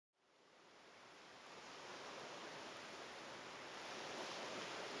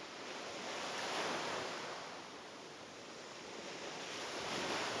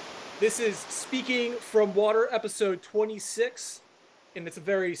This is Speaking from Water, episode 26, and it's a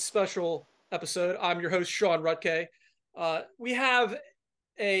very special episode. I'm your host, Sean Rutke. We have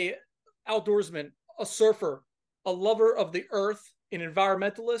a outdoorsman, a surfer, a lover of the earth, an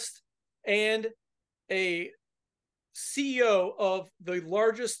environmentalist, and a CEO of the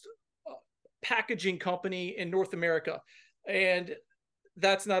largest packaging company in North America. And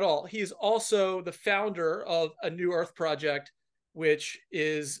that's not all. He's also the founder of a New Earth project, which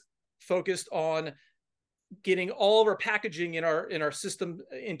is focused on getting all of our packaging in our system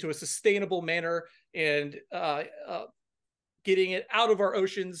into a sustainable manner and getting it out of our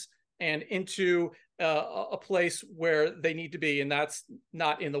oceans and into a place where they need to be, and that's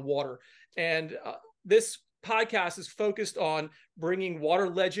not in the water. And this podcast is focused on bringing water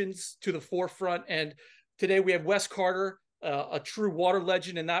legends to the forefront. And today we have Wes Carter, a true water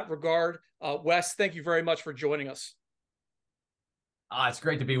legend in that regard. Wes, thank you very much for joining us. It's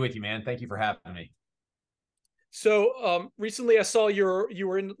great to be with you, man. Thank you for having me. So recently I saw you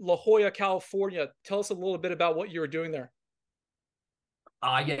were in La Jolla, California. Tell us a little bit about what you were doing there.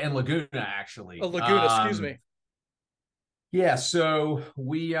 Yeah, in Laguna, actually. Laguna, excuse me. Yeah, so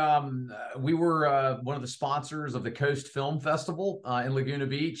we were one of the sponsors of the Coast Film Festival in Laguna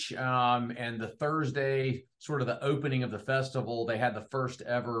Beach. And the Thursday, sort of the opening of the festival, they had the first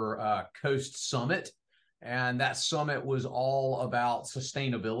ever Coast Summit. And that summit was all about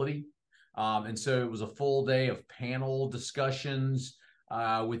sustainability. And so it was a full day of panel discussions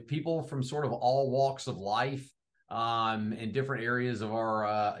with people from sort of all walks of life in different areas of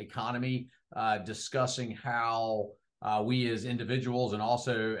our economy, discussing how we as individuals and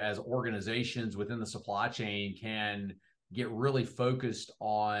also as organizations within the supply chain can get really focused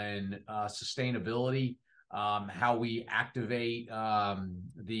on sustainability, how we activate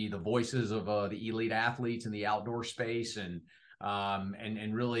the voices of the elite athletes in the outdoor space, and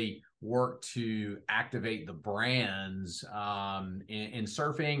really work to activate the brands in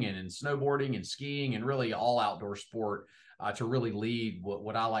surfing and in snowboarding and skiing and really all outdoor sport to really lead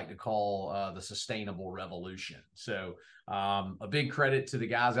what I like to call the sustainable revolution. So a big credit to the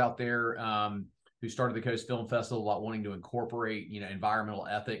guys out there who started the Coast Film Festival about wanting to incorporate, environmental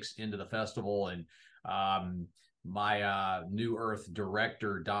ethics into the festival. And my New Earth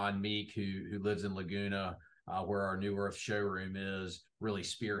director, Don Meek, who lives in Laguna, where our New Earth showroom is, really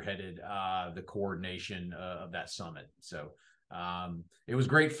spearheaded the coordination of that summit. So it was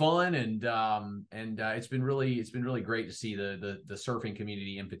great fun, and it's been really great to see the surfing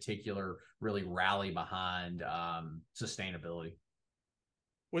community in particular really rally behind sustainability.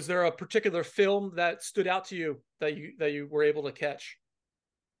 Was there a particular film that stood out to you that you were able to catch?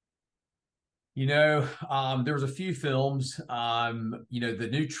 There was a few films. The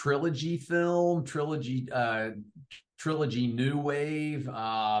new trilogy New Wave,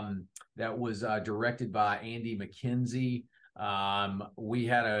 that was directed by Andy McKenzie. We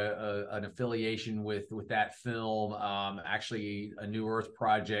had an affiliation with that film. Actually, a New Earth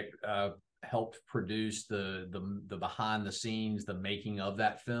project helped produce the behind the scenes, the making of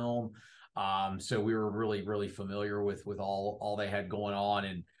that film. So we were really familiar with all they had going on,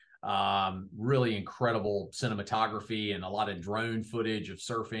 and really incredible cinematography and a lot of drone footage of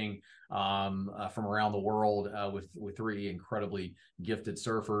surfing from around the world with three incredibly gifted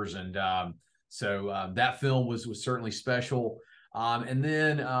surfers. And so that film was certainly special. And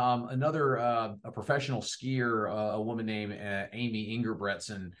then another a professional skier, a woman named Amy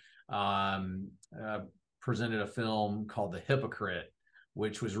Ingerbretson, presented a film called The Hypocrite,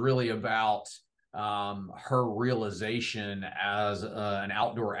 which was really about her realization as an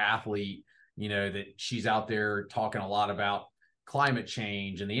outdoor athlete, that she's out there talking a lot about climate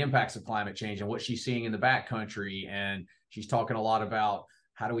change and the impacts of climate change and what she's seeing in the backcountry. And she's talking a lot about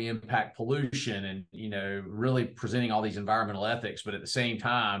how do we impact pollution and, really presenting all these environmental ethics. But at the same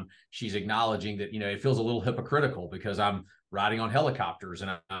time, she's acknowledging that, it feels a little hypocritical because I'm riding on helicopters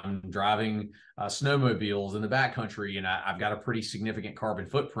and I'm driving snowmobiles in the backcountry, and I've got a pretty significant carbon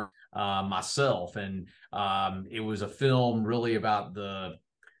footprint myself. And it was a film really about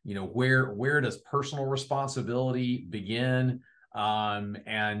where does personal responsibility begin,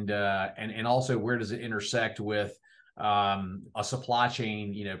 and also where does it intersect with a supply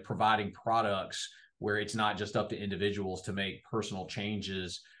chain, providing products where it's not just up to individuals to make personal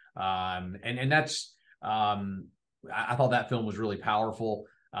changes. And that's I thought that film was really powerful.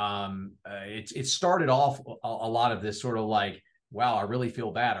 It started off a lot of this sort of like, wow, I really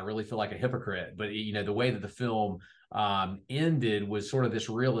feel bad. I really feel like a hypocrite. But, the way that the film ended was sort of this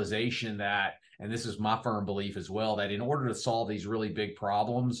realization that, and this is my firm belief as well, that in order to solve these really big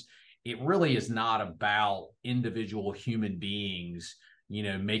problems, it really is not about individual human beings,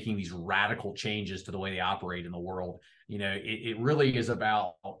 making these radical changes to the way they operate in the world. It really is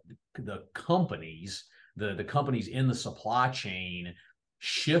about the companies, the companies in the supply chain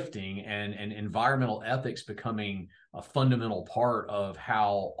shifting, and environmental ethics becoming a fundamental part of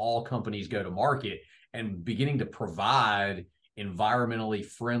how all companies go to market, and beginning to provide environmentally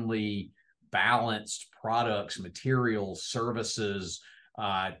friendly, balanced products, materials, services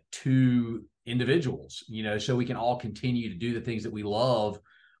to individuals, so we can all continue to do the things that we love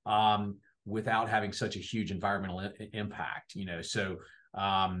without having such a huge environmental impact. So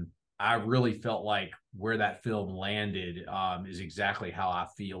I really felt like where that film landed is exactly how I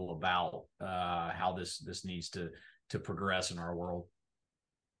feel about how this needs to progress in our world.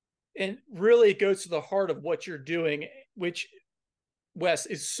 And really, it goes to the heart of what you're doing, which, Wes,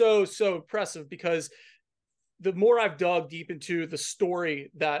 is so impressive, because the more I've dug deep into the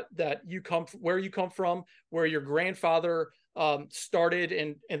story that you come from, where you come from, where your grandfather started,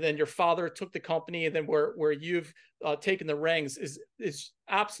 and then your father took the company, and then where you've taken the reins, is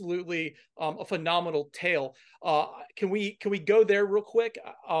absolutely a phenomenal tale. Can we go there real quick?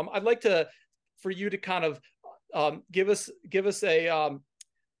 I'd like for you to kind of give us a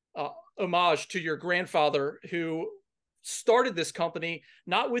homage to your grandfather, who started this company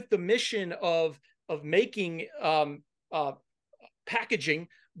not with the mission of making packaging,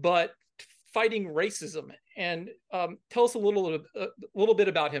 but fighting racism. And tell us a little bit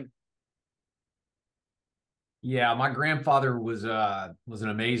about him. Yeah, my grandfather was an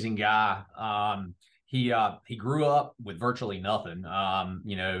amazing guy. He grew up with virtually nothing.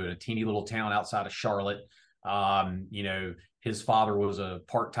 In a teeny little town outside of Charlotte. His father was a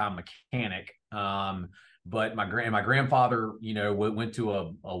part-time mechanic. But my grandfather, went to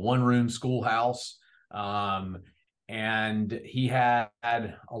a one-room schoolhouse. And he had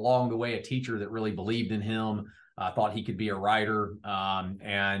along the way a teacher that really believed in him, thought he could be a writer.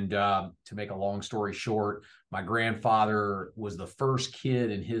 And to make a long story short, my grandfather was the first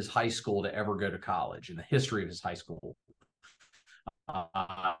kid in his high school to ever go to college in the history of his high school.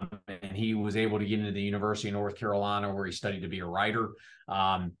 And he was able to get into the University of North Carolina, where he studied to be a writer.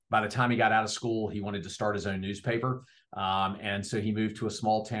 By the time he got out of school, he wanted to start his own newspaper. And so he moved to a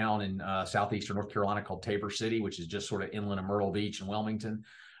small town in southeastern North Carolina called Tabor City, which is just sort of inland of Myrtle Beach and Wilmington.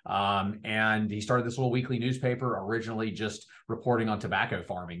 And he started this little weekly newspaper, originally just reporting on tobacco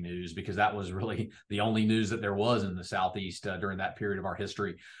farming news, because that was really the only news that there was in the Southeast during that period of our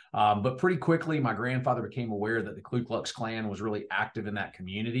history. But pretty quickly, my grandfather became aware that the Ku Klux Klan was really active in that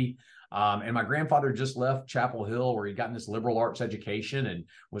community. And my grandfather just left Chapel Hill, where he'd gotten this liberal arts education and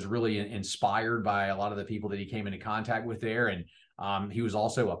was really inspired by a lot of the people that he came into contact with there. And he was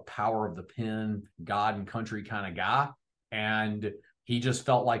also a power of the pen, God and country kind of guy. And he just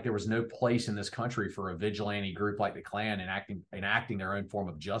felt like there was no place in this country for a vigilante group like the Klan enacting their own form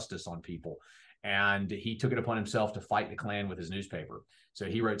of justice on people. And he took it upon himself to fight the Klan with his newspaper. So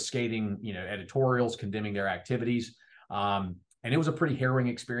he wrote scathing, editorials condemning their activities. And it was a pretty harrowing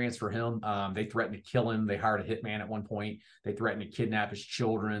experience for him. They threatened to kill him. They hired a hitman at one point. They threatened to kidnap his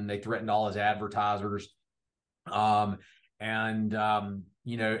children. They threatened all his advertisers. Everyone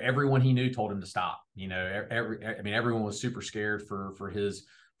he knew told him to stop. Everyone was super scared for his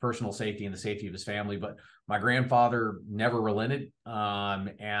personal safety and the safety of his family. But my grandfather never relented,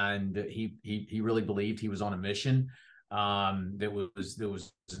 and he really believed he was on a mission that was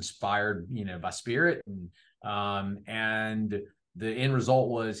inspired, by spirit, and the end result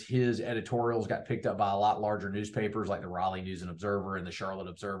was his editorials got picked up by a lot larger newspapers like the Raleigh News and Observer and the Charlotte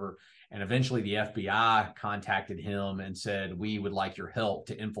Observer. And eventually the FBI contacted him and said, "We would like your help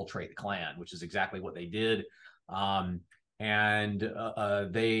to infiltrate the Klan," which is exactly what they did.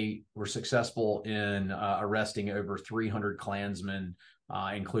 They were successful in arresting over 300 Klansmen,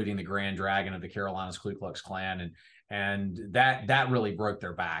 including the Grand Dragon of the Carolinas Ku Klux Klan. And that really broke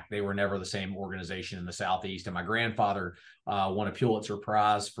their back. They were never the same organization in the Southeast. And my grandfather won a Pulitzer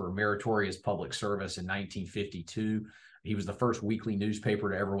Prize for meritorious public service in 1952. He was the first weekly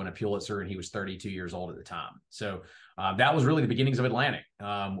newspaper to ever win a Pulitzer, and he was 32 years old at the time. So that was really the beginnings of Atlantic.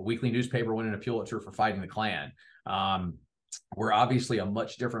 A weekly newspaper winning a Pulitzer for fighting the Klan. We're obviously a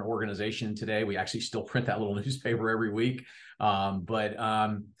much different organization today. We actually still print that little newspaper every week. But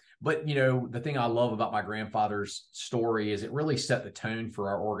the thing I love about my grandfather's story is it really set the tone for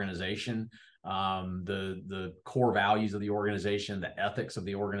our organization. The core values of the organization, the ethics of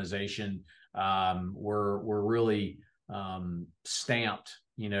the organization, were really stamped,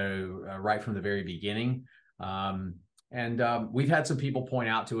 right from the very beginning. We've had some people point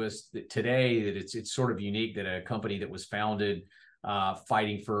out to us that today that it's sort of unique that a company that was founded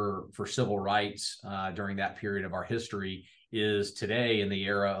fighting for civil rights during that period of our history is today in the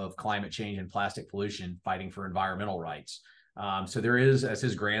era of climate change and plastic pollution, fighting for environmental rights. So there is, as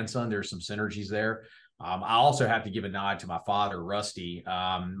his grandson, there's some synergies there. I also have to give a nod to my father, Rusty.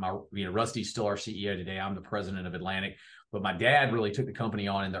 Rusty's still our CEO today. I'm the president of Atlantic, but my dad really took the company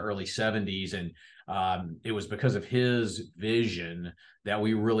on in the early 70s. And it was because of his vision that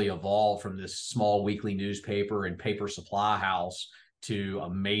we really evolved from this small weekly newspaper and paper supply house to a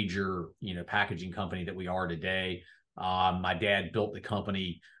major, packaging company that we are today. My dad built the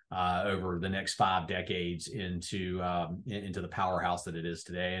company over the next 5 decades into the powerhouse that it is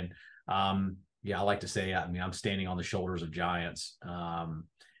today. And I like to say, I'm standing on the shoulders of giants.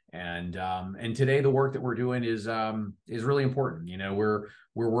 And today the work that we're doing is really important.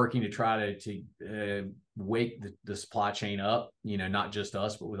 We're working to try to wake the supply chain up, not just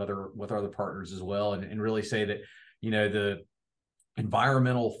us, but with other partners as well. And really say that, the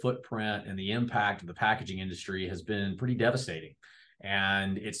environmental footprint and the impact of the packaging industry has been pretty devastating.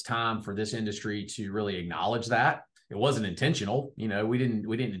 And it's time for this industry to really acknowledge that. It wasn't intentional. We didn't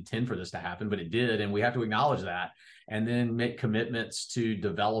intend for this to happen, but it did. And we have to acknowledge that and then make commitments to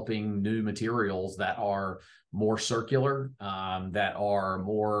developing new materials that are more circular, that are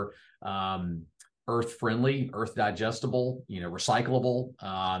more earth friendly, earth digestible, recyclable,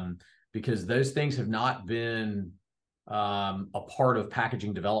 because those things have not been a part of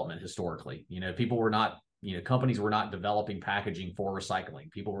packaging development historically. People were not, companies were not developing packaging for recycling.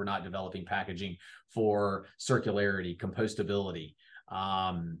 People were not developing packaging for circularity, compostability.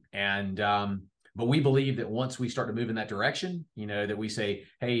 But we believe that once we start to move in that direction, that we say,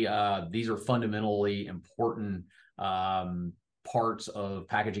 hey, these are fundamentally important parts of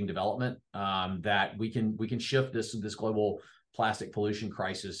packaging development, that we can shift this global plastic pollution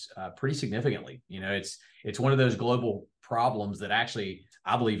crisis pretty significantly. It's one of those global problems that actually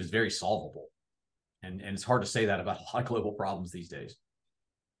I believe is very solvable. And it's hard to say that about a lot of global problems these days.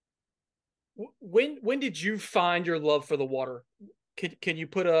 When did you find your love for the water? Can you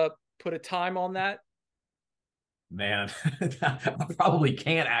put a time on that? Man, I probably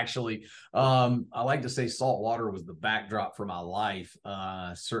can't actually. I like to say salt water was the backdrop for my life,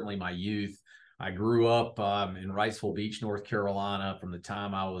 certainly my youth. I grew up in Wrightsville Beach, North Carolina, from the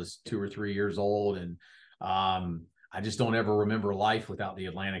time I was 2 or 3 years old. And I just don't ever remember life without the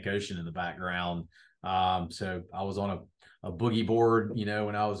Atlantic Ocean in the background. So I was on a boogie board,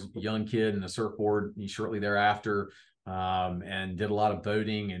 when I was a young kid, and a surfboard shortly thereafter, and did a lot of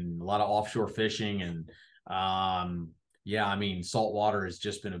boating and a lot of offshore fishing. And salt water has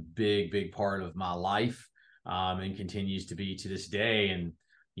just been a big, big part of my life, and continues to be to this day. And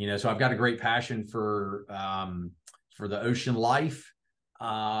so I've got a great passion for the ocean life.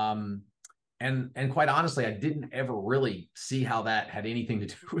 And quite honestly, I didn't ever really see how that had anything to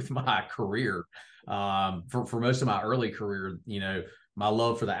do with my career. For most of my early career, my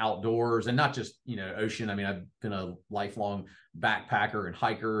love for the outdoors, and not just, ocean. I've been a lifelong backpacker and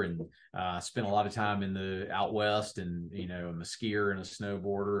hiker, and spent a lot of time in the out west, and, I'm a skier and a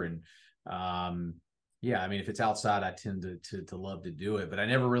snowboarder. And if it's outside, I tend to love to do it, but I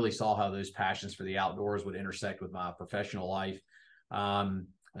never really saw how those passions for the outdoors would intersect with my professional life,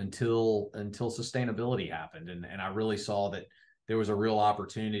 until sustainability happened. And I really saw that there was a real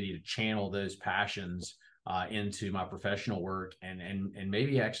opportunity to channel those passions into my professional work, and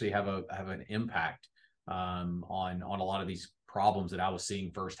maybe actually have an impact on a lot of these problems that I was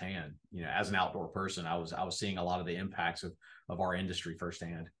seeing firsthand. As an outdoor person, I was seeing a lot of the impacts of our industry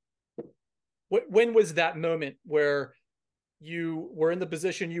firsthand. When was that moment where you were in the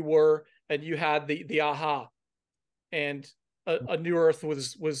position you were, and you had the aha, and a new earth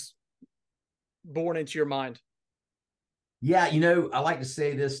was born into your mind? Yeah, I like to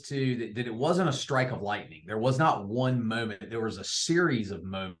say this too, that it wasn't a strike of lightning. There was not one moment. There was a series of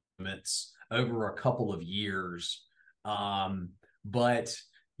moments over a couple of years. But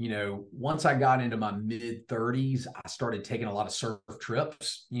once I got into my mid 30s, I started taking a lot of surf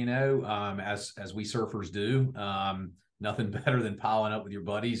trips, as we surfers do. Nothing better than piling up with your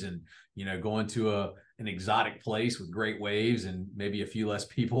buddies and, going to an exotic place with great waves and maybe a few less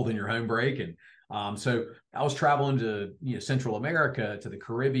people than your home break. And so I was traveling to, Central America, to the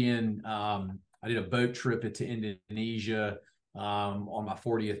Caribbean. I did a boat trip to Indonesia on my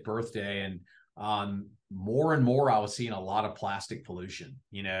 40th birthday. And more and more, I was seeing a lot of plastic pollution,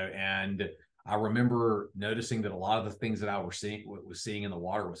 and I remember noticing that a lot of the things that I was seeing in the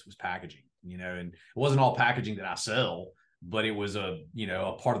water was packaging, and it wasn't all packaging that I sell, but it was a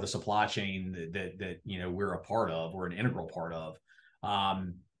part of the supply chain that we're a part of, or an integral part of.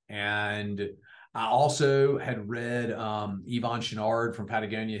 And I also had read Yvon Chouinard from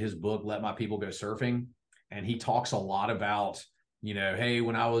Patagonia, his book, Let My People Go Surfing. And he talks a lot about, hey,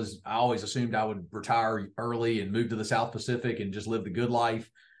 I always assumed I would retire early and move to the South Pacific and just live the good life.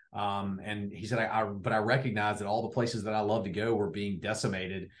 And he said, but I recognize that all the places that I love to go were being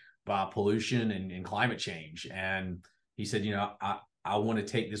decimated by pollution and climate change. And he said, I want to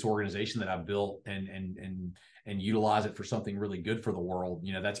take this organization that I built and utilize it for something really good for the world.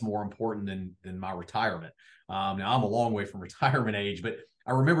 That's more important than my retirement. Now I'm a long way from retirement age, but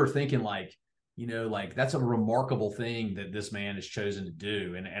I remember thinking like that's a remarkable thing that this man has chosen to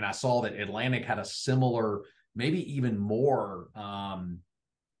do. And I saw that Atlantic had a similar, maybe even more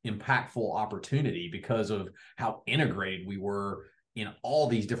impactful opportunity because of how integrated we were in all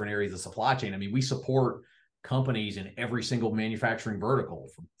these different areas of the supply chain. I mean, we support companies in every single manufacturing vertical,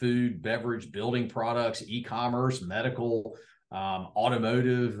 from food, beverage, building products, e-commerce, medical,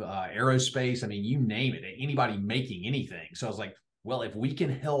 automotive, aerospace. I mean, you name it, anybody making anything. So I was like, well, if we can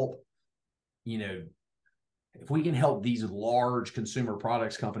help these large consumer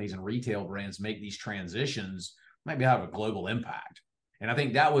products companies and retail brands make these transitions, maybe have a global impact. And I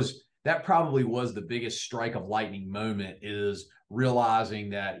think that probably was the biggest strike of lightning moment, is realizing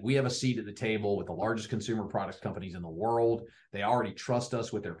that we have a seat at the table with the largest consumer products companies in the world. They already trust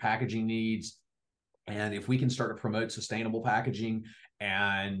us with their packaging needs. And if we can start to promote sustainable packaging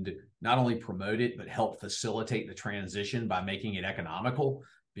and not only promote it, but help facilitate the transition by making it economical,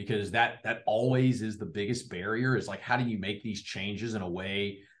 because that always is the biggest barrier, is like, how do you make these changes in a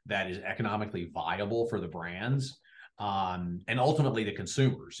way that is economically viable for the brands? And ultimately the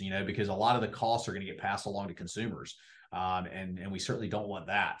consumers, because a lot of the costs are going to get passed along to consumers. And we certainly don't want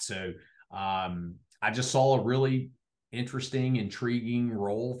that. So I just saw a really interesting, intriguing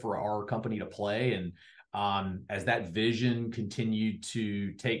role for our company to play. And as that vision continued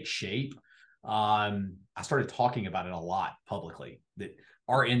to take shape, I started talking about it a lot publicly, that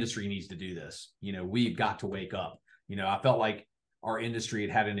our industry needs to do this. We've got to wake up. I felt like our industry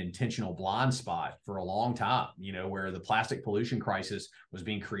had an intentional blind spot for a long time, where the plastic pollution crisis was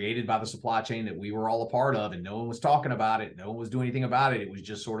being created by the supply chain that we were all a part of, and no one was talking about it. No one was doing anything about it. It was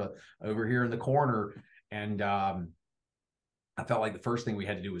just sort of over here in the corner. And I felt like the first thing we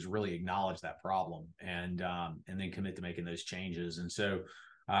had to do was really acknowledge that problem and then commit to making those changes. And so,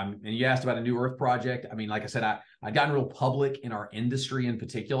 and you asked about a New Earth project. I mean, like I said, I'd gotten real public in our industry in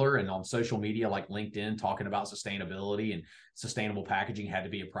particular, and on social media like LinkedIn, talking about sustainability, and sustainable packaging had to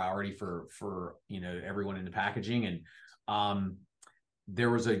be a priority for everyone in the packaging. And there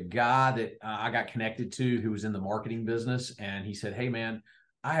was a guy that I got connected to who was in the marketing business, and he said, "Hey, man,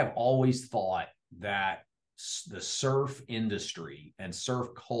 I have always thought that the surf industry and surf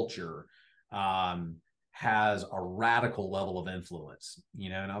culture has a radical level of influence,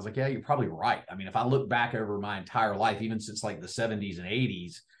 and I was like, yeah, you're probably right. I mean, if I look back over my entire life, even since like the 70s and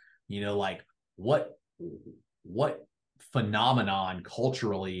 80s, like what phenomenon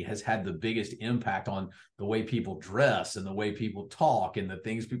culturally has had the biggest impact on the way people dress and the way people talk and the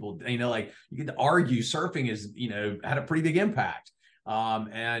things people, like, you can argue surfing is, had a pretty big impact.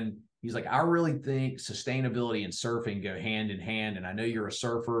 And he's like, I really think sustainability and surfing go hand in hand. And I know you're a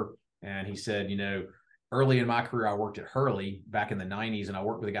surfer. And he said, early in my career, I worked at Hurley back in the 90s, and I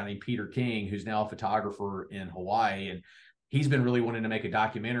worked with a guy named Peter King, who's now a photographer in Hawaii. And he's been really wanting to make a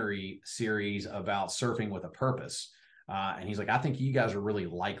documentary series about surfing with a purpose. And he's like, I think you guys are really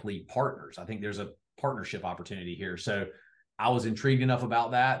likely partners. I think there's a partnership opportunity here. So I was intrigued enough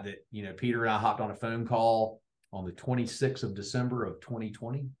about that, Peter and I hopped on a phone call on the 26th of December of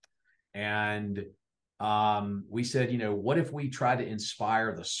 2020. And we said, what if we try to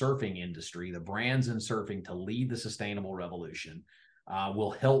inspire the surfing industry, the brands in surfing, to lead the sustainable revolution?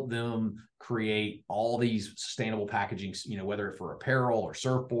 We'll help them create all these sustainable packaging, whether for apparel or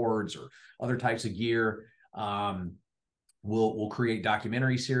surfboards or other types of gear. We'll create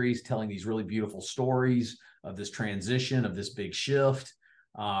documentary series telling these really beautiful stories of this transition, of this big shift.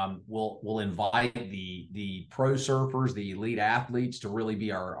 We'll invite the pro surfers, the elite athletes, to really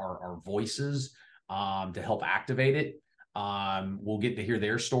be our voices, to help activate it. We'll get to hear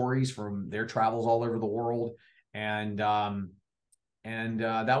their stories from their travels all over the world. And that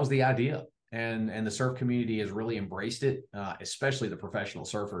was the idea. And the surf community has really embraced it, especially the professional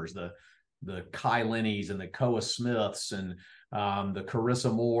surfers, the Kai Lennies and the Koa Smiths and the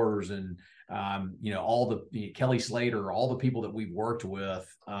Carissa Moores and all the Kelly Slater, all the people that we've worked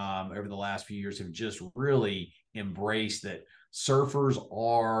with over the last few years have just really embraced that surfers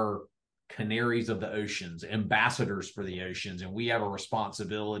are canaries of the oceans, ambassadors for the oceans, and we have a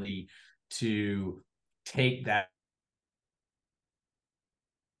responsibility to take that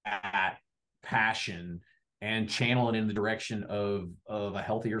passion and channel it in the direction of a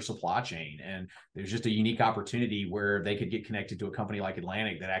healthier supply chain. And there's just a unique opportunity where they could get connected to a company like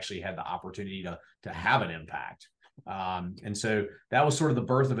Atlantic that actually had the opportunity to have an impact. And so that was sort of the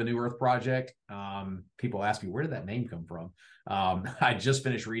birth of a New Earth project. People ask me, where did that name come from? I just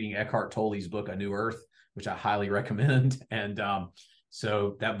finished reading Eckhart Tolle's book, A New Earth, which I highly recommend. And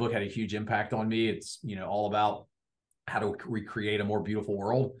so that book had a huge impact on me. It's, all about how to recreate a more beautiful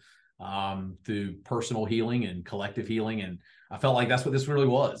world through personal healing and collective healing. And I felt like that's what this really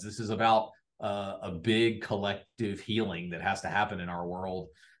was. This is about a big collective healing that has to happen in our world,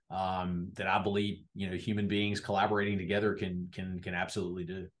 that I believe, human beings collaborating together can absolutely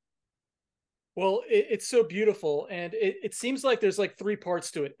do. Well, it's so beautiful. And it seems like there's like three parts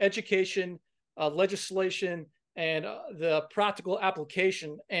to it: education, legislation, and the practical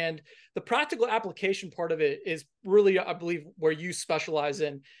application. And the practical application part of it is really, I believe, where you specialize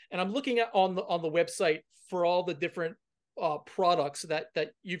in. And I'm looking at on the website for all the different products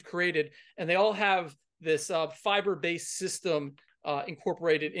that you've created, and they all have this fiber-based system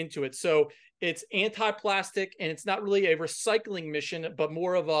incorporated into it. So it's anti-plastic, and it's not really a recycling mission, but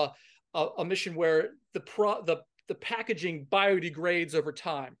more of a mission where the packaging biodegrades over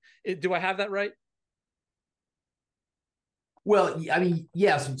time. Do I have that right? Well, I mean,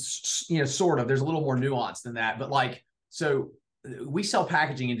 yes, sort of. There's a little more nuance than that, but so we sell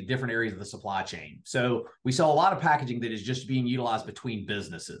packaging into different areas of the supply chain. So we sell a lot of packaging that is just being utilized between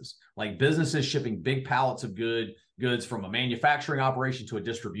businesses, like businesses shipping big pallets of goods from a manufacturing operation to a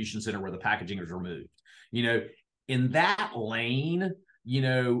distribution center where the packaging is removed. In that lane,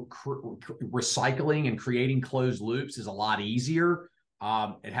 recycling and creating closed loops is a lot easier.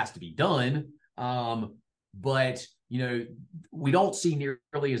 It has to be done. But we don't see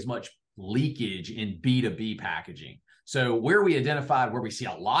nearly as much leakage in B2B packaging. So where we identified where we see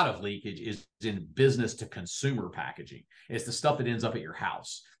a lot of leakage is in business to consumer packaging. It's the stuff that ends up at your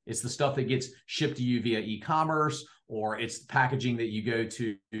house. It's the stuff that gets shipped to you via e-commerce, or it's the packaging that you go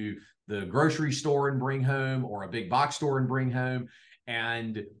to the grocery store and bring home, or a big box store and bring home.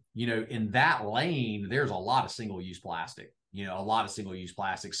 And, in that lane, there's a lot of single-use plastic.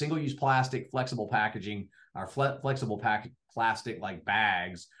 Single-use plastic, flexible packaging, or flexible plastic like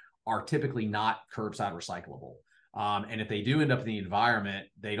bags are typically not curbside recyclable. And if they do end up in the environment,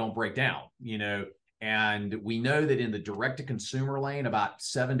 they don't break down, and we know that in the direct-to-consumer lane, about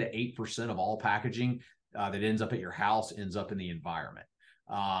 7 to 8% of all packaging that ends up at your house ends up in the environment.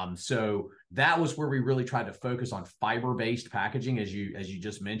 So that was where we really tried to focus on fiber-based packaging, as you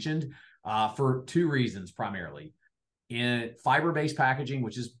just mentioned, for two reasons primarily. In fiber-based packaging,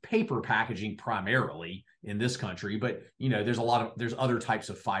 which is paper packaging primarily in this country, but there's other types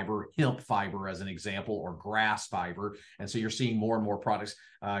of fiber, hemp fiber as an example, or grass fiber, and so you're seeing more and more products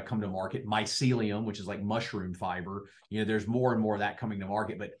come to market. Mycelium, which is like mushroom fiber, there's more and more of that coming to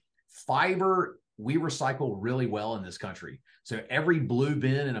market. But fiber, we recycle really well in this country. So every blue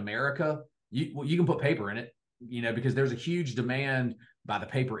bin in America, you can put paper in it, because there's a huge demand by the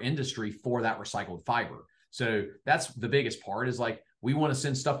paper industry for that recycled fiber. So that's the biggest part, is we want to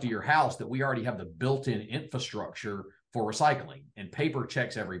send stuff to your house that we already have the built-in infrastructure for recycling, and paper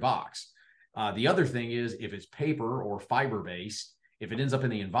checks every box. The other thing is, if it's paper or fiber-based, if it ends up in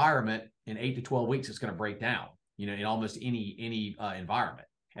the environment in 8 to 12 weeks, it's going to break down, in almost any environment.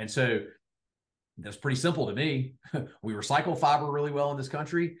 And so that's pretty simple to me. We recycle fiber really well in this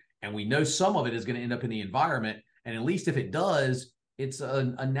country, and we know some of it is going to end up in the environment. And at least if it does, it's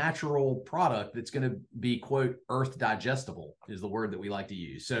a natural product that's going to be, quote, earth digestible is the word that we like to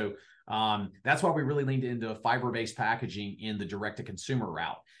use. So that's why we really leaned into fiber-based packaging in the direct-to-consumer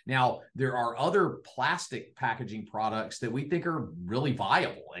route. Now, there are other plastic packaging products that we think are really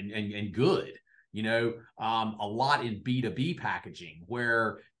viable and good, a lot in B2B packaging,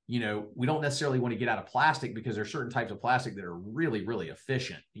 where we don't necessarily want to get out of plastic, because there are certain types of plastic that are really, really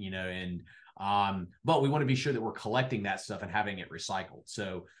efficient, but we want to be sure that we're collecting that stuff and having it recycled.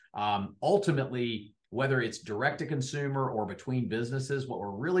 So ultimately, whether it's direct to consumer or between businesses, what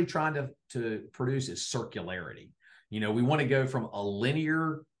we're really trying to produce is circularity. We want to go from a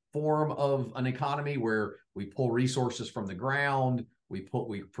linear form of an economy where we pull resources from the ground, we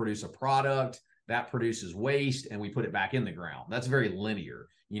produce a product that produces waste, and we put it back in the ground. That's very linear.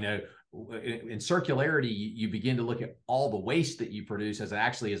 In circularity, you begin to look at all the waste that you produce as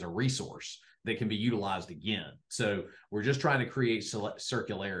a resource that can be utilized again. So we're just trying to create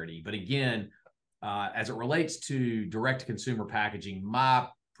circularity. But again, as it relates to direct-to-consumer packaging, my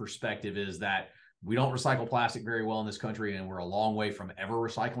perspective is that we don't recycle plastic very well in this country, and we're a long way from ever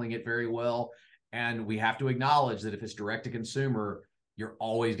recycling it very well. And we have to acknowledge that if it's direct-to-consumer, you're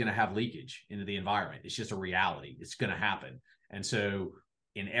always going to have leakage into the environment. It's just a reality. It's going to happen. And so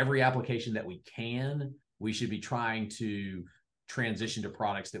in every application that we can, we should be trying to transition to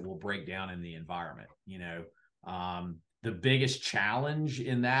products that will break down in the environment. The biggest challenge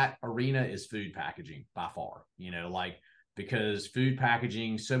in that arena is food packaging by far, because food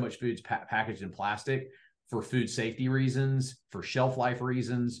packaging, so much food's packaged in plastic for food safety reasons, for shelf life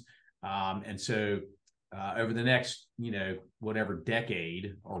reasons. And so over the next, whatever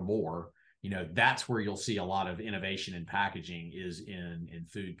decade or more, that's where you'll see a lot of innovation in packaging is in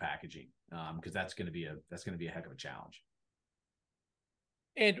food packaging, because that's going to be a heck of a challenge.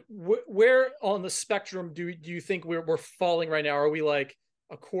 And where on the spectrum do you think we're falling right now? Are we like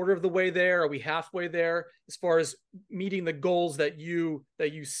a quarter of the way there? Are we halfway there as far as meeting the goals that you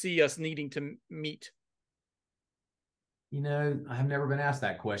see us needing to meet? I've never been asked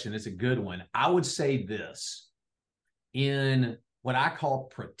that question. It's a good one. I would say this: in what I call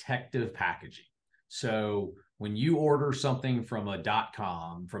protective packaging. So when you order something from a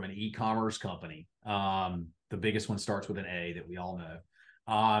 .com, from an e-commerce company, the biggest one starts with an A that we all know.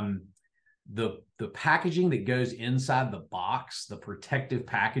 The packaging that goes inside the box, the protective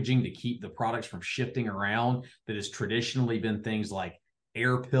packaging to keep the products from shifting around, that has traditionally been things like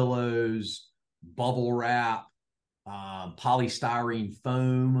air pillows, bubble wrap, polystyrene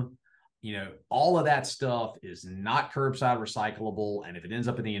foam, all of that stuff is not curbside recyclable. And if it ends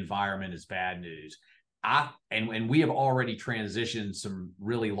up in the environment, it's bad news. And we have already transitioned some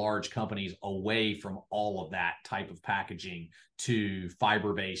really large companies away from all of that type of packaging to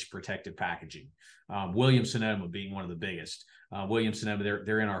fiber-based protective packaging. Williams-Sonoma being one of the biggest. Williams-Sonoma,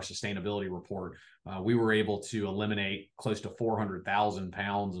 they're in our sustainability report. We were able to eliminate close to 400,000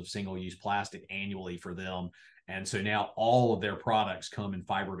 pounds of single-use plastic annually for them. And so now all of their products come in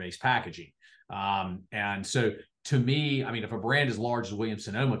fiber-based packaging. And so to me, if a brand as large as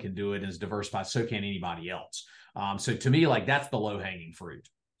Williams-Sonoma can do it and is diversified, so can anybody else. So to me, that's the low-hanging fruit.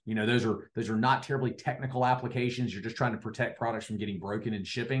 Those are not terribly technical applications. You're just trying to protect products from getting broken in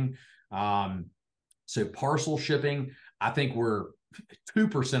shipping. So parcel shipping, I think we're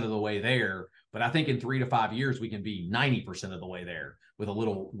 2% of the way there, but I think in 3 to 5 years, we can be 90% of the way there with a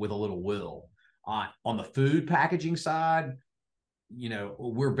little will. On the food packaging side,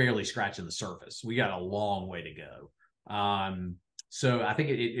 we're barely scratching the surface. We got a long way to go. So I think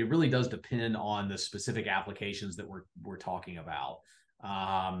it really does depend on the specific applications that we're talking about.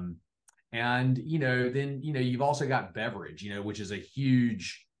 And then you've also got beverage, which is a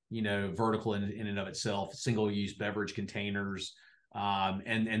huge vertical in and of itself, single-use beverage containers,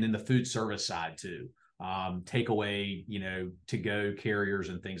 and then the food service side too. Takeaway, to go carriers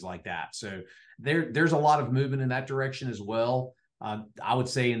and things like that. So there's a lot of movement in that direction as well. I would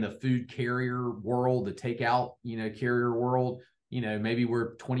say in the food carrier world, the takeout, carrier world, maybe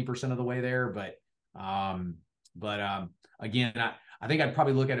we're 20% of the way there, but again, I think I'd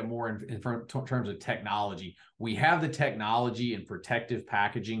probably look at it more in terms of technology. We have the technology and protective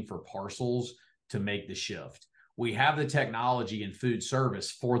packaging for parcels to make the shift. We have the technology in food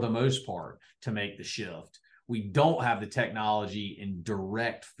service for the most part to make the shift. We don't have the technology in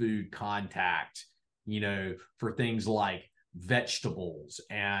direct food contact, for things like vegetables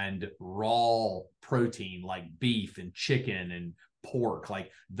and raw protein like beef and chicken and pork.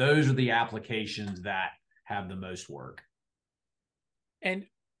 Like those are the applications that have the most work. And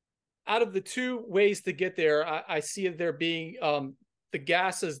out of the two ways to get there, I see it there being the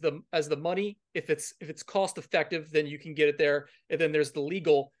gas as the money. If it's cost effective, then you can get it there. And then there's the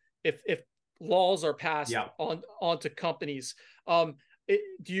legal. If laws are passed onto companies, do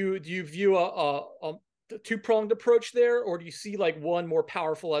you view a two-pronged approach there, or do you see like one more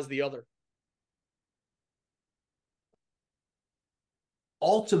powerful as the other?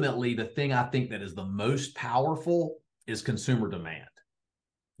 Ultimately, the thing I think that is the most powerful is consumer demand.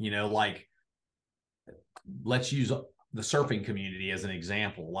 Like let's use the surfing community as an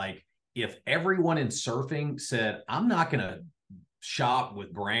example. Like if everyone in surfing said, I'm not going to shop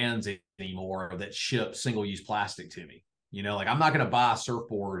with brands anymore that ship single-use plastic to me. Like I'm not going to buy a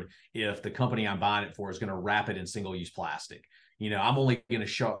surfboard if the company I'm buying it for is going to wrap it in single-use plastic. I'm only going to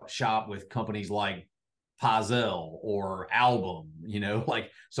shop with companies like Pazel or Album,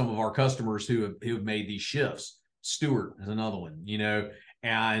 like some of our customers who have made these shifts. Stewart is another one,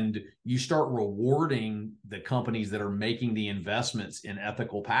 and you start rewarding the companies that are making the investments in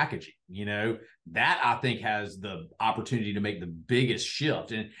ethical packaging. That I think has the opportunity to make the biggest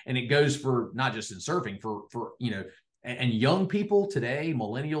shift. And it goes for not just in surfing, for and young people today,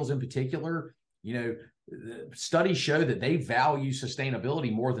 millennials in particular, studies show that they value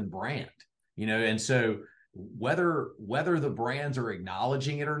sustainability more than brand, and so whether the brands are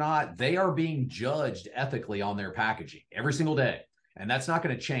acknowledging it or not, they are being judged ethically on their packaging every single day. And that's not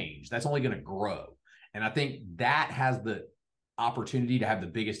going to change. That's only going to grow. And I think that has the opportunity to have the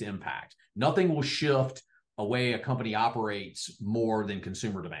biggest impact. Nothing will shift a way a company operates more than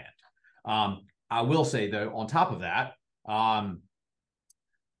consumer demand. I will say, though, on top of that,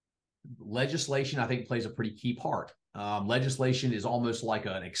 legislation, I think, plays a pretty key part. Legislation is almost like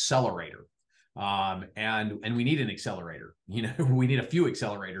an accelerator. And we need an accelerator. We need a few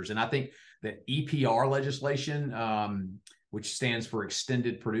accelerators. And I think that EPR legislation, which stands for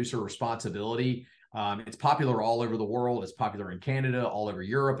Extended Producer Responsibility, it's popular all over the world. It's popular in Canada, all over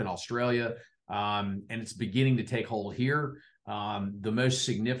Europe and Australia. And it's beginning to take hold here. The most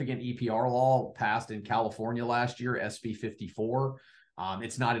significant EPR law passed in California last year, SB 54.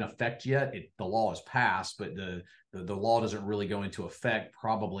 It's not in effect yet. The law is passed, but the law doesn't really go into effect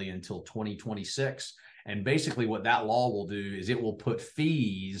probably until 2026. And basically what that law will do is it will put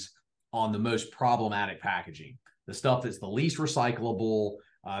fees on the most problematic packaging, the stuff that's the least recyclable,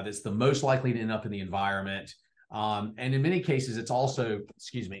 that's the most likely to end up in the environment. And in many cases, it's also,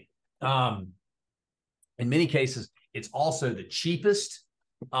 in many cases, it's also the cheapest.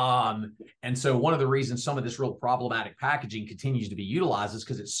 And so one of the reasons some of this real problematic packaging continues to be utilized is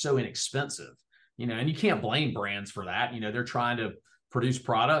because it's so inexpensive, and you can't blame brands for that. They're trying to produce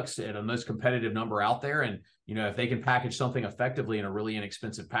products at the most competitive number out there. And, if they can package something effectively in a really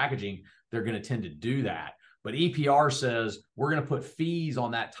inexpensive packaging, they're going to tend to do that. But EPR says we're going to put fees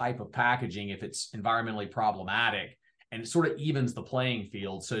on that type of packaging if it's environmentally problematic, and it sort of evens the playing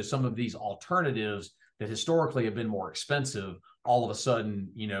field. So some of these alternatives that historically have been more expensive, all of a sudden,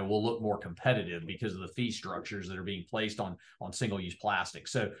 will look more competitive because of the fee structures that are being placed on single-use plastic.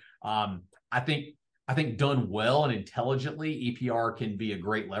 So I think done well and intelligently, EPR can be a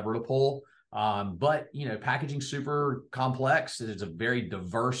great lever to pull. But packaging super complex. It's a very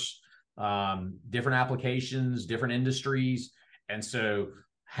diverse, different applications, different industries, and so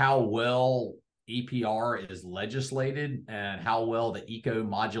how well EPR is legislated and how well the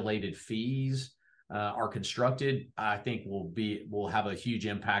eco-modulated fees are constructed, I think will have a huge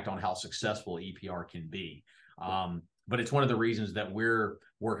impact on how successful EPR can be. But it's one of the reasons that we're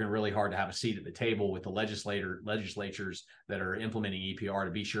working really hard to have a seat at the table with the legislatures that are implementing EPR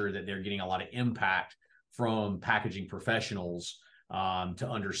to be sure that they're getting a lot of impact from packaging professionals to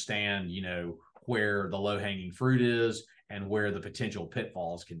understand, where the low-hanging fruit is and where the potential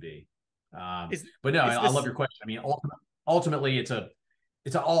pitfalls can be. But no, I love your question. I mean, ultimately, it's an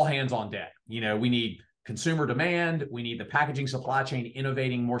all hands on deck. We need consumer demand. We need the packaging supply chain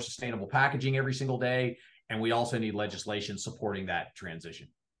innovating more sustainable packaging every single day. And we also need legislation supporting that transition.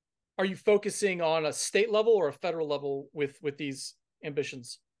 Are you focusing on a state level or a federal level with these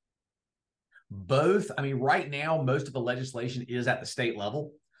ambitions? Both. I mean, right now, most of the legislation is at the state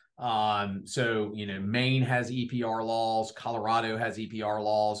level. So, Maine has EPR laws, Colorado has EPR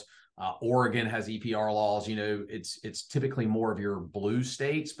laws, Oregon has EPR laws. It's typically more of your blue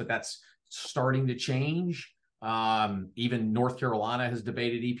states, but that's starting to change. Even North Carolina has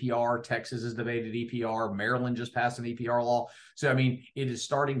debated EPR, Texas has debated EPR, Maryland just passed an EPR law. So, I mean, it is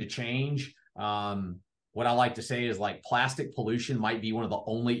starting to change. What I like to say is plastic pollution might be one of the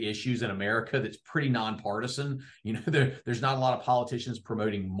only issues in America that's pretty nonpartisan. There's not a lot of politicians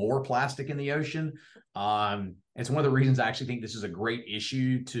promoting more plastic in the ocean. It's one of the reasons I actually think this is a great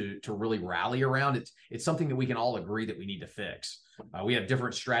issue to really rally around. It's something that we can all agree that we need to fix. We have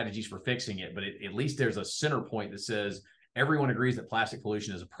different strategies for fixing it, but at least there's a center point that says everyone agrees that plastic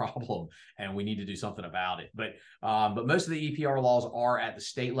pollution is a problem and we need to do something about it. But most of the EPR laws are at the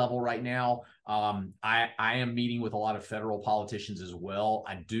state level right now. I am meeting with a lot of federal politicians as well.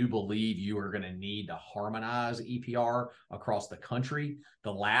 I do believe you are going to need to harmonize EPR across the country.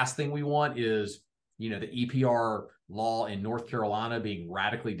 The last thing we want is the EPR law in North Carolina being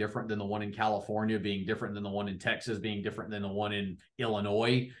radically different than the one in California, being different than the one in Texas, being different than the one in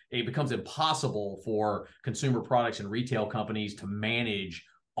Illinois. It becomes impossible for consumer products and retail companies to manage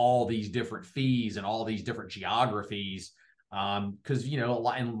all these different fees and all these different geographies. Because,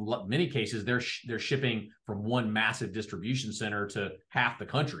 in many cases, they're shipping from one massive distribution center to half the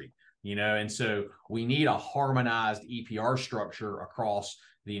country, and so we need a harmonized EPR structure across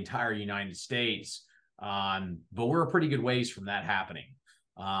the entire United States. But we're a pretty good ways from that happening.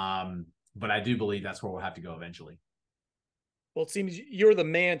 But I do believe that's where we'll have to go eventually. Well, it seems you're the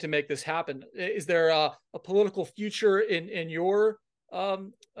man to make this happen. Is there a political future in your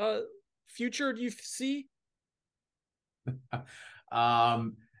future? Do you see?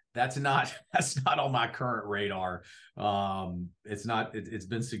 That's not on my current radar. It's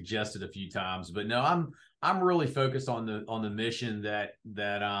been suggested a few times, but no, I'm really focused on the mission that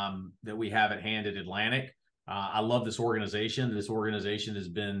we have at hand at Atlantic. I love this organization. This organization has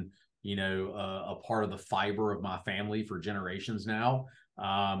been, a part of the fiber of my family for generations now.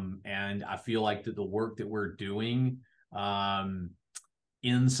 And I feel like that the work that we're doing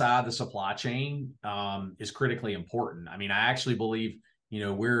inside the supply chain is critically important. I mean, I actually believe,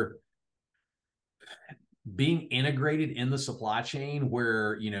 we're being integrated in the supply chain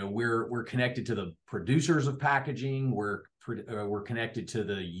where we're connected to the producers of packaging, we're connected to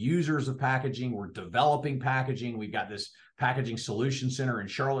the users of packaging, we're developing packaging. We've got this packaging solution center in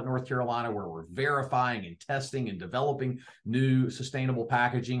Charlotte, North Carolina, where we're verifying and testing and developing new sustainable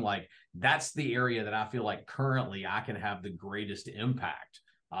packaging. Like, that's the area that I feel like currently I can have the greatest impact.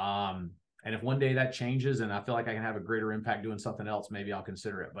 And if one day that changes and I feel like I can have a greater impact doing something else, maybe I'll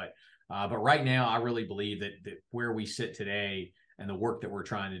consider it. But right now, I really believe that where we sit today and the work that we're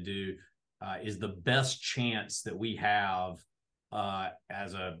trying to do is the best chance that we have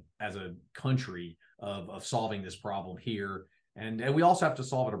as a country of solving this problem here, and we also have to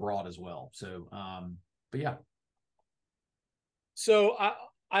solve it abroad as well. So, but yeah. So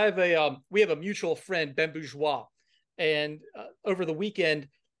I have we have a mutual friend, Ben Bourgeois, and over the weekend,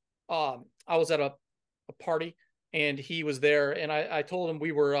 I was at a party and he was there, and I told him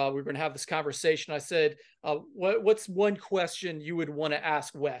we were going to have this conversation. I said, what's one question you would want to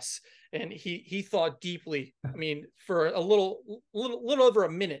ask Wes? And he thought deeply, I mean, for a little over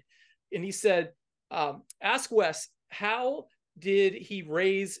a minute. And he said, ask Wes, how did he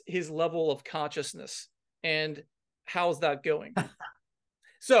raise his level of consciousness? And how's that going?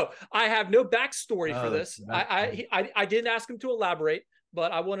 So I have no backstory for this. I didn't ask him to elaborate,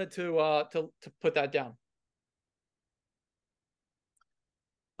 but I wanted to put that down.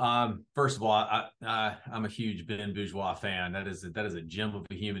 First of all, I'm a huge Ben Bourgeois fan. That is a gem of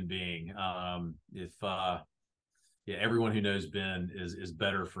a human being. Everyone who knows Ben is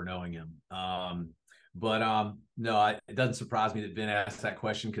better for knowing him. No, it doesn't surprise me that Ben asked that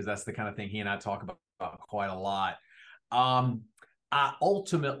question, because that's the kind of thing he and I talk about quite a lot. I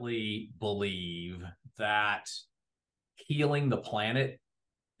ultimately believe that healing the planet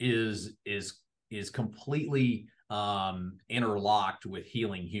is completely interlocked with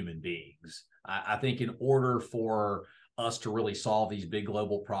healing human beings. I think in order for us to really solve these big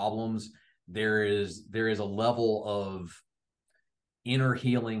global problems, there is a level of inner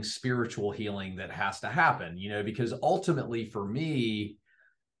healing, spiritual healing that has to happen, because ultimately for me,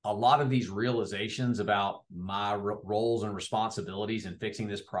 a lot of these realizations about my roles and responsibilities in fixing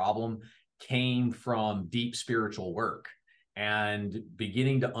this problem came from deep spiritual work and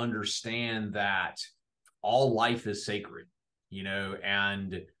beginning to understand that all life is sacred,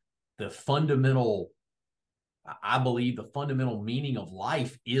 and I believe the fundamental meaning of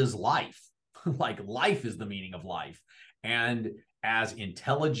life is life. Like, life is the meaning of life. And as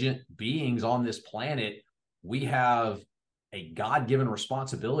intelligent beings on this planet, we have a God-given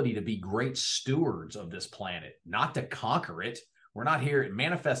responsibility to be great stewards of this planet, not to conquer it. We're not here.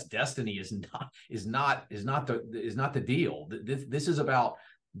 Manifest destiny is not the deal. This is about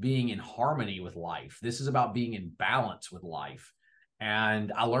being in harmony with life. This is about being in balance with life.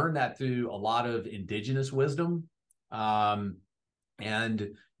 And I learned that through a lot of indigenous wisdom, and,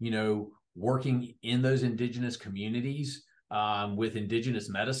 working in those indigenous communities with indigenous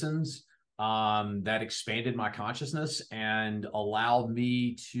medicines that expanded my consciousness and allowed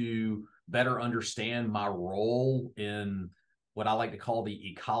me to better understand my role in what I like to call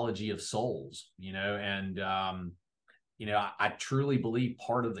the ecology of souls, I truly believe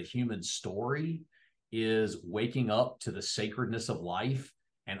part of the human story is waking up to the sacredness of life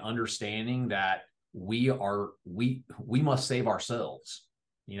and understanding that we must save ourselves.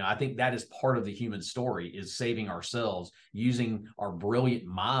 I think that is part of the human story, is saving ourselves, using our brilliant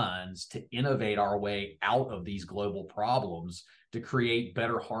minds to innovate our way out of these global problems to create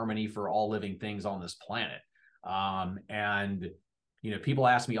better harmony for all living things on this planet. People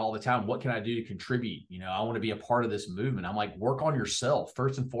ask me all the time, what can I do to contribute? I want to be a part of this movement. I'm like, work on yourself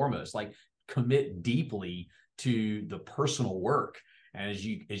first and foremost, like commit deeply to the personal work. And as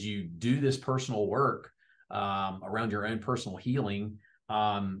you do this personal work around your own personal healing,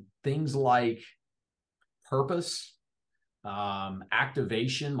 things like purpose,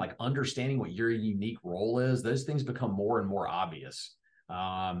 activation, like understanding what your unique role is, those things become more and more obvious.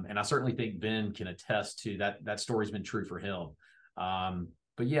 And I certainly think Ben can attest to that. That story's been true for him.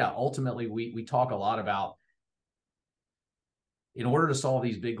 But yeah, ultimately we talk a lot about, in order to solve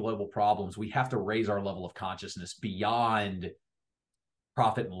these big global problems, we have to raise our level of consciousness beyond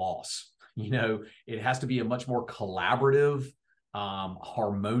profit and loss. It has to be a much more collaborative,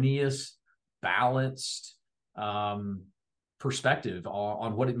 harmonious, balanced perspective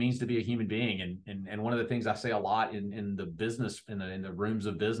on what it means to be a human being. And one of the things I say a lot in the business, in the rooms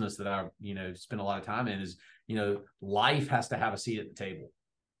of business that I, spend a lot of time in is, life has to have a seat at the table.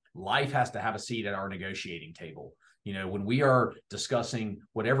 Life has to have a seat at our negotiating table. When we are discussing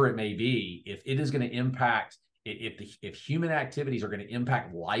whatever it may be, if it is going to impact, if human activities are going to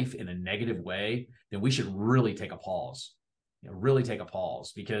impact life in a negative way, then we should really take a pause. Really take a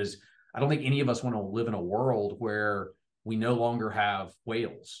pause, because I don't think any of us want to live in a world where we no longer have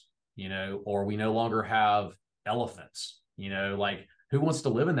whales, or we no longer have elephants, like, who wants to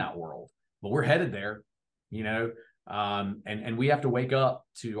live in that world? But we're headed there, and we have to wake up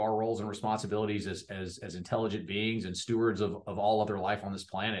to our roles and responsibilities as intelligent beings and stewards of all other life on this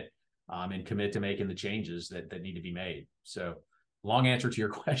planet, and commit to making the changes that need to be made. So, long answer to your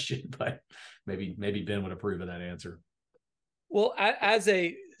question, but maybe Ben would approve of that answer. Well, as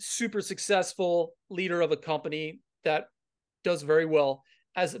a super successful leader of a company that does very well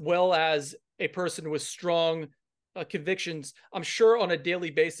as a person with strong convictions, I'm sure on a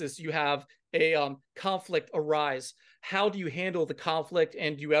daily basis you have a conflict arise. How do you handle the conflict,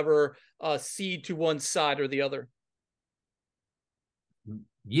 and do you ever cede to one side or the other?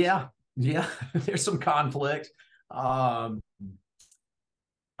 Yeah, there's some conflict. I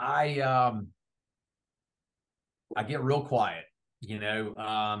get real quiet.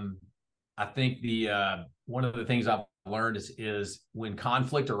 I think the one of the things I've learned is when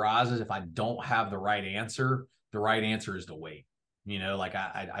conflict arises, if I don't have the right answer is to wait. Like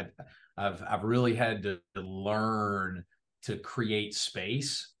I've really had to learn to create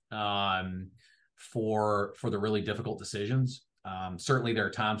space for the really difficult decisions. Certainly there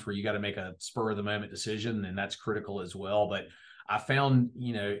are times where you got to make a spur of the moment decision, and that's critical as well. But I found,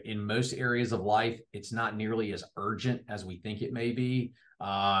 in most areas of life, it's not nearly as urgent as we think it may be.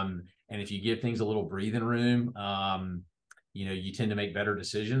 And if you give things a little breathing room, you tend to make better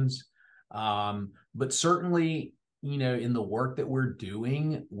decisions. But certainly, in the work that we're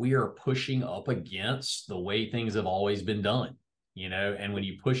doing, we are pushing up against the way things have always been done, and when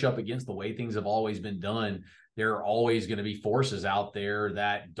you push up against the way things have always been done, there are always going to be forces out there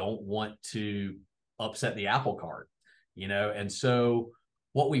that don't want to upset the apple cart, and so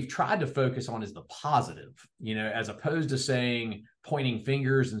what we've tried to focus on is the positive, as opposed to pointing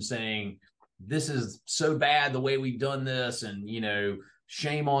fingers and saying, this is so bad the way we've done this, and,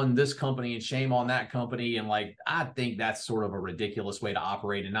 shame on this company and shame on that company. And I think that's sort of a ridiculous way to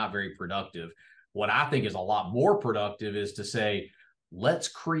operate and not very productive. What I think is a lot more productive is to say, let's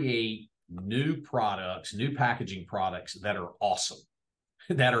create new products, new packaging products that are awesome,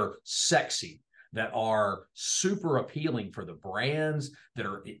 that are sexy, that are super appealing for the brands, that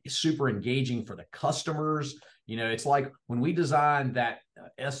are super engaging for the customers. It's like when we designed that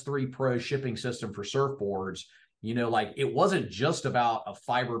S3 Pro shipping system for surfboards, it wasn't just about a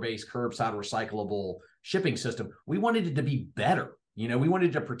fiber-based curbside recyclable shipping system. We wanted it to be better. We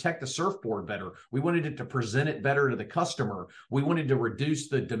wanted to protect the surfboard better. We wanted it to present it better to the customer. We wanted to reduce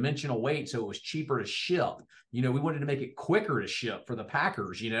the dimensional weight so it was cheaper to ship. We wanted to make it quicker to ship for the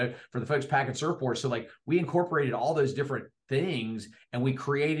packers, for the folks packing surfboards. So we incorporated all those different things, and we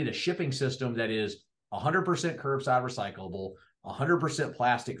created a shipping system that is 100% curbside recyclable, 100%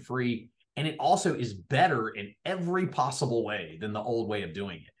 plastic free, and it also is better in every possible way than the old way of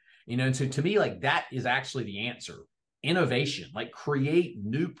doing it. And so to me, that is actually the answer. Innovation, create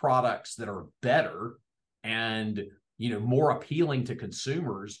new products that are better and, more appealing to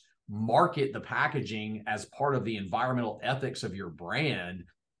consumers, market the packaging as part of the environmental ethics of your brand.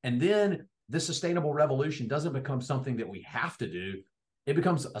 And then the sustainable revolution doesn't become something that we have to do. It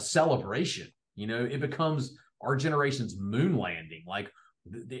becomes a celebration. It becomes our generation's moon landing.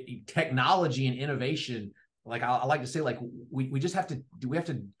 The technology and innovation, I like to say, we just have to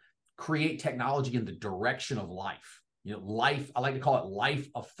create technology in the direction of life. Life, I like to call it life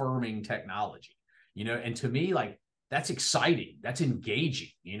affirming technology, and to me, that's exciting, that's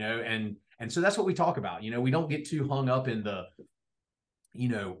engaging, and so that's what we talk about. We don't get too hung up in the,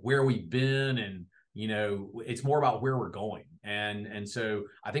 where we've been, and, it's more about where we're going. And so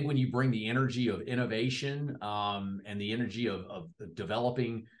I think when you bring the energy of innovation, and the energy of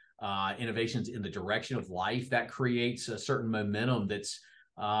developing innovations in the direction of life, that creates a certain momentum that's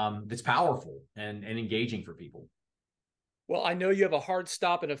powerful and engaging for people. Well, I know you have a hard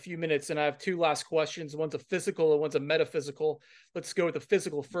stop in a few minutes, and I have two last questions. One's a physical and one's a metaphysical. Let's go with the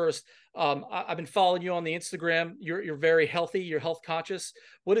physical first. I've been following you on the Instagram. You're very healthy. You're health conscious.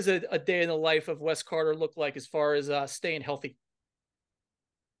 What does a day in the life of Wes Carter look like as far as staying healthy?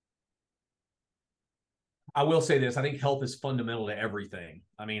 I will say this. I think health is fundamental to everything.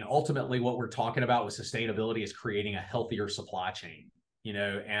 I mean, ultimately, what we're talking about with sustainability is creating a healthier supply chain,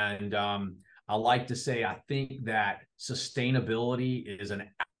 and I like to say, I think that sustainability is an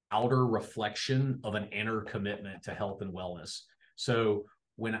outer reflection of an inner commitment to health and wellness. So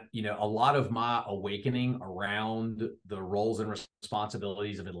when, a lot of my awakening around the roles and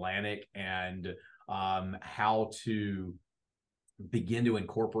responsibilities of Atlantic and how to begin to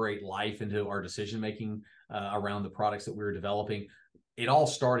incorporate life into our decision making around the products that we were developing, it all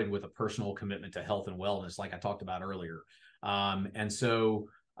started with a personal commitment to health and wellness, like I talked about earlier. And so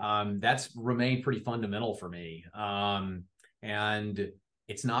that's remained pretty fundamental for me. And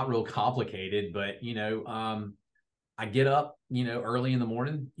it's not real complicated, but I get up, early in the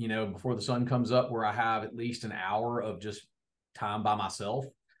morning, before the sun comes up, where I have at least an hour of just time by myself.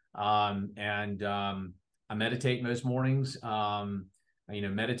 And I meditate most mornings.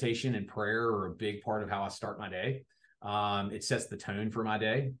 Meditation and prayer are a big part of how I start my day. It sets the tone for my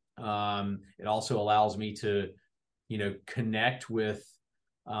day. It also allows me to, connect with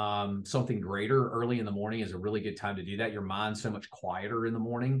something greater. Early in the morning is a really good time to do that. Your mind's so much quieter in the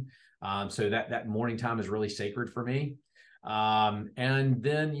morning. So that morning time is really sacred for me. And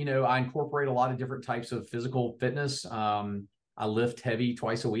then, I incorporate a lot of different types of physical fitness. I lift heavy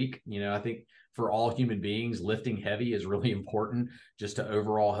twice a week. I think for all human beings, lifting heavy is really important just to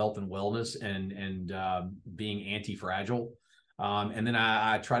overall health and wellness and being anti-fragile. And then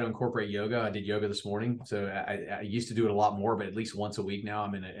I try to incorporate yoga. I did yoga this morning. So I used to do it a lot more, but at least once a week now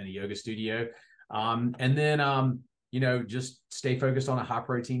I'm in a yoga studio. And then, just stay focused on a high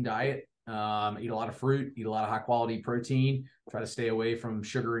protein diet. Eat a lot of fruit, eat a lot of high quality protein, try to stay away from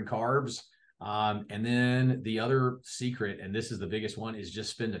sugar and carbs. And then the other secret, and this is the biggest one, is just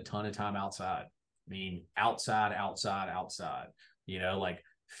spend a ton of time outside. I mean, outside, like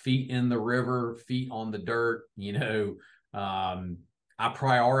feet in the river, feet on the dirt, I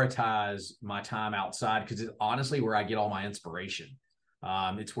prioritize my time outside because it's honestly where I get all my inspiration.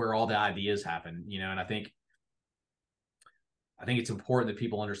 It's where all the ideas happen, and I think it's important that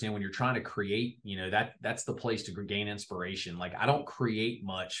people understand when you're trying to create, that's the place to gain inspiration. Like I don't create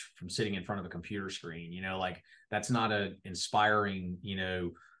much from sitting in front of a computer screen, like that's not an inspiring,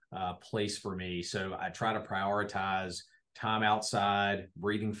 place for me. So I try to prioritize time outside,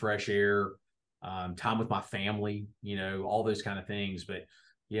 breathing fresh air, time with my family, all those kind of things. But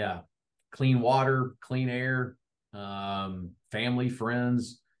yeah, clean water, clean air, family,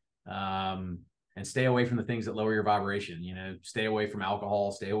 friends, and stay away from the things that lower your vibration. Stay away from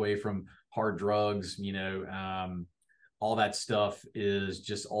alcohol, stay away from hard drugs. All that stuff is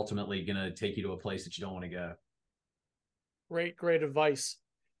just ultimately going to take you to a place that you don't want to go. Great advice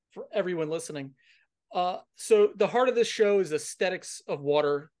for everyone listening. So the heart of this show is aesthetics of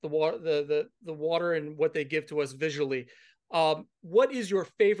water, the water and what they give to us visually. What is your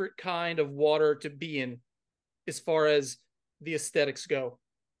favorite kind of water to be in as far as the aesthetics go?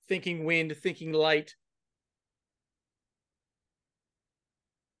 Thinking wind, thinking light.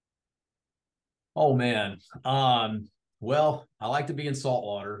 Oh man. Well, I like to be in salt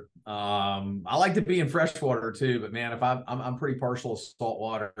water. I like to be in fresh water too, but man, if I'm pretty partial to salt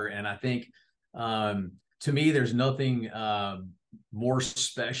water, and I think to me, there's nothing more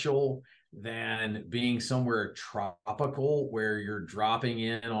special than being somewhere tropical where you're dropping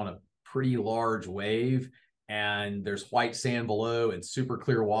in on a pretty large wave and there's white sand below and super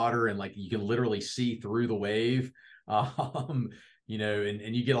clear water, and like you can literally see through the wave. And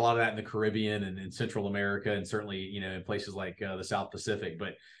you get a lot of that in the Caribbean and in Central America, and certainly, in places like the South Pacific.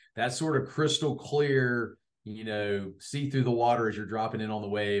 But that sort of crystal clear, see through the water as you're dropping in on the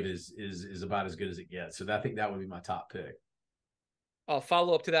wave is about as good as it gets. So I think that would be my top pick.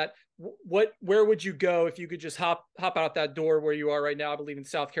 Follow up to that. Where would you go if you could just hop out that door where you are right now? I believe in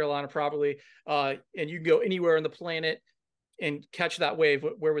South Carolina, probably, and you can go anywhere on the planet and catch that wave.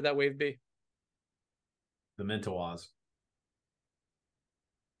 Where would that wave be? The Mentawais.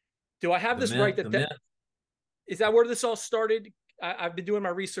 Do I have this right? Is that where this all started? I've been doing my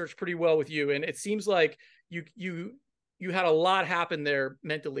research pretty well with you, and it seems like you had a lot happen there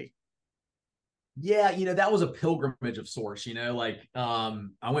mentally. Yeah, that was a pilgrimage of sorts. I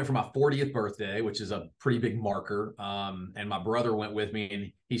went for my 40th birthday, which is a pretty big marker. And my brother went with me,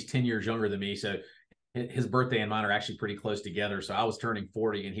 and he's 10 years younger than me, so his birthday and mine are actually pretty close together. So I was turning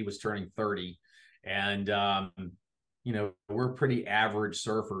 40 and he was turning 30, and we're pretty average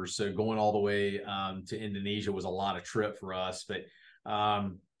surfers, so going all the way to Indonesia was a lot of trip for us. But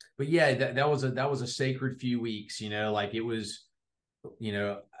yeah, that was a sacred few weeks. Like it was,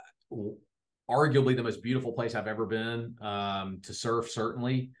 arguably the most beautiful place I've ever been to surf,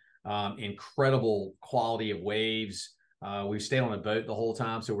 certainly. incredible quality of waves. We stayed on a boat the whole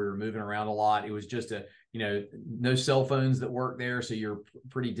time, so we were moving around a lot. It was just no cell phones that work there, so you're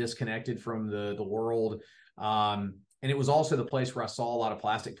pretty disconnected from the world. And it was also the place where I saw a lot of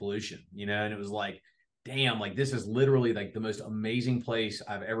plastic pollution, and it was like, damn, like this is literally like the most amazing place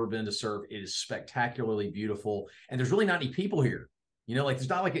I've ever been to surf. It is spectacularly beautiful, and there's really not any people here. Like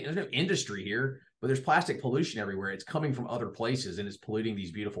there's no industry here, but there's plastic pollution everywhere. It's coming from other places and it's polluting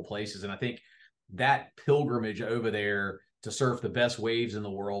these beautiful places. And I think that pilgrimage over there to surf the best waves in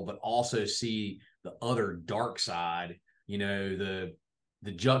the world, but also see the other dark side, the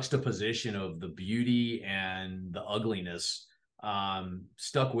juxtaposition of the beauty and the ugliness,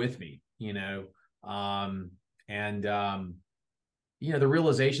 stuck with me, the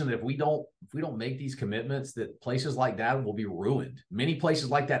realization that if we don't make these commitments, that places like that will be ruined. Many places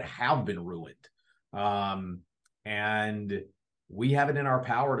like that have been ruined. And we have it in our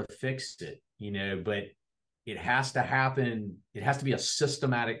power to fix it, but it has to happen. It has to be a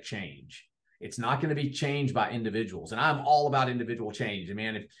systematic change. It's not going to be changed by individuals. And I'm all about individual change. And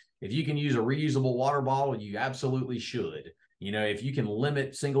man, if you can use a reusable water bottle, you absolutely should. If you can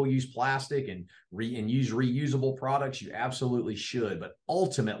limit single-use plastic and use reusable products, you absolutely should. But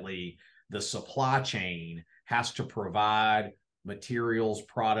ultimately, the supply chain has to provide materials,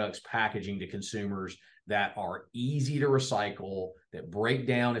 products, packaging to consumers that are easy to recycle, that break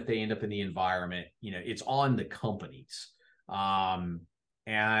down if they end up in the environment. It's on the companies.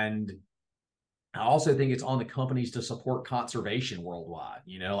 And I also think it's on the companies to support conservation worldwide.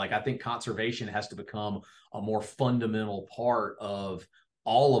 I think conservation has to become a more fundamental part of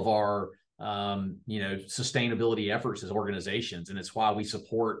all of our, sustainability efforts as organizations. And it's why we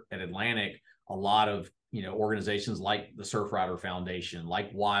support at Atlantic a lot of, organizations like the Surfrider Foundation, like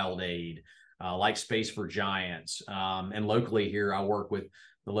Wild Aid, like Space for Giants. And locally here, I work with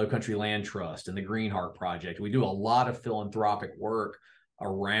the Low Country Land Trust and the Greenheart Project. We do a lot of philanthropic work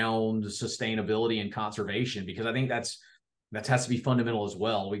around sustainability and conservation, because I think that has to be fundamental as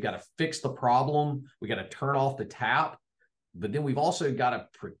well. We've got to fix the problem. We got to turn off the tap, but then we've also got to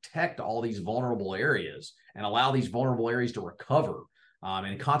protect all these vulnerable areas and allow these vulnerable areas to recover.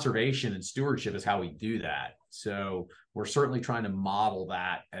 And conservation and stewardship is how we do that. So we're certainly trying to model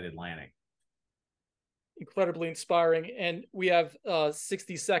that at Atlantic. Incredibly inspiring. And we have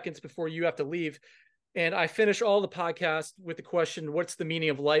 60 seconds before you have to leave. And I finish all the podcast with the question, what's the meaning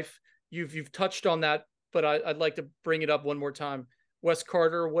of life? You've touched on that, but I'd like to bring it up one more time. Wes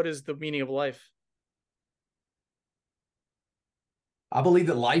Carter, what is the meaning of life? I believe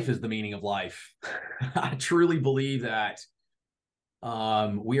that life is the meaning of life. I truly believe that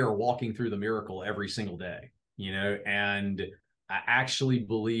we are walking through the miracle every single day, and I actually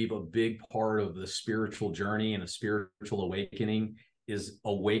believe a big part of the spiritual journey and a spiritual awakening is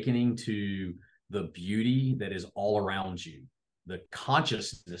awakening to the beauty that is all around you, the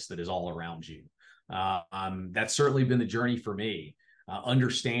consciousness that is all around you. That's certainly been the journey for me,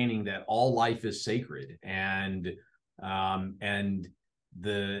 understanding that all life is sacred, and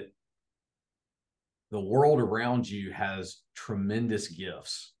the world around you has tremendous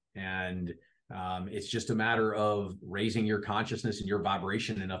gifts, and it's just a matter of raising your consciousness and your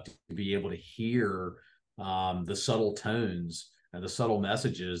vibration enough to be able to hear the subtle tones and the subtle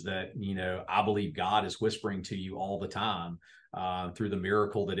messages that, I believe God is whispering to you all the time through the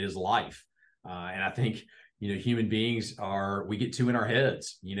miracle that is life. And I think, human beings we get too in our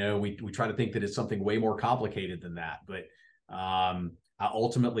heads. We try to think that it's something way more complicated than that. But I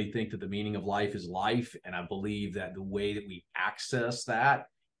ultimately think that the meaning of life is life. And I believe that the way that we access that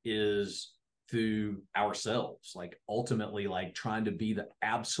is through ourselves, like ultimately, like trying to be the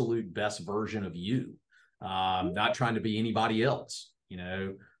absolute best version of you. Not trying to be anybody else,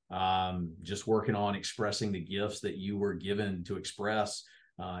 just working on expressing the gifts that you were given to express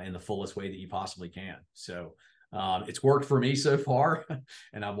in the fullest way that you possibly can. So it's worked for me so far,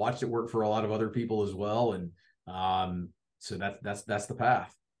 and I've watched it work for a lot of other people as well. And so that's the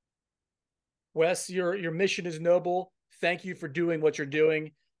path. Wes, your mission is noble. Thank you for doing what you're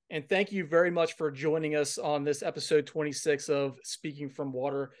doing. And thank you very much for joining us on this episode 26 of Speaking from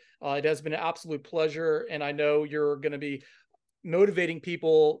Water. It has been an absolute pleasure. And I know you're going to be motivating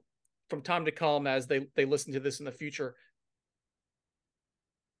people from time to come as they listen to this in the future.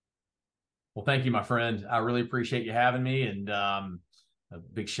 Well, thank you, my friend. I really appreciate you having me. And a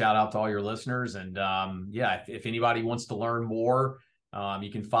big shout out to all your listeners. And if anybody wants to learn more,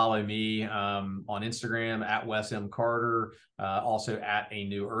 you can follow me on Instagram at Wes M. Carter, also at A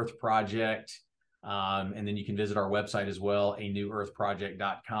New Earth Project. And then you can visit our website as well,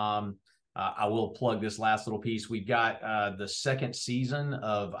 anewearthproject.com. I will plug this last little piece. We've got the second season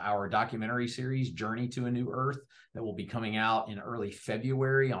of our documentary series, Journey to a New Earth, that will be coming out in early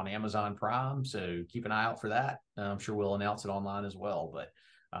February on Amazon Prime. So keep an eye out for that. I'm sure we'll announce it online as well. But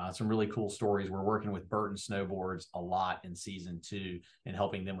some really cool stories. We're working with Burton Snowboards a lot in season 2 and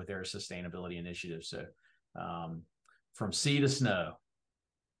helping them with their sustainability initiatives. So from sea to snow.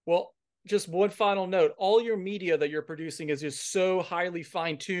 Well, just one final note, all your media that you're producing is just so highly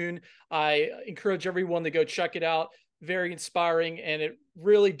fine-tuned. I encourage everyone to go check it out. Very inspiring, and it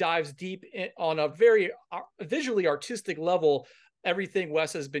really dives deep on a very visually artistic level, everything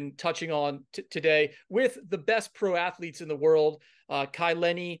Wes has been touching on today, with the best pro athletes in the world, Kai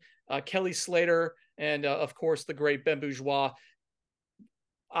Lenny, Kelly Slater, and of course the great Ben Bourgeois.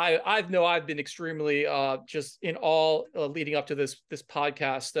 I've been extremely just in awe leading up to this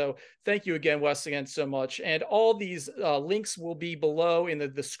podcast. So thank you again, Wes, again so much. And all these links will be below in the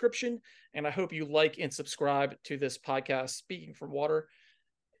description. And I hope you like and subscribe to this podcast, Speaking from Water.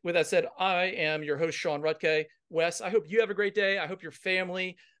 With that said, I am your host, Sean Rutke. Wes, I hope you have a great day. I hope your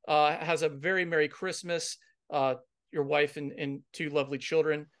family has a very Merry Christmas. Your wife and 2 lovely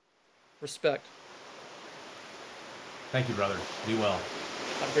children. Respect. Thank you, brother. Be well.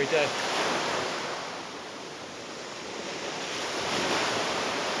 Have a great day.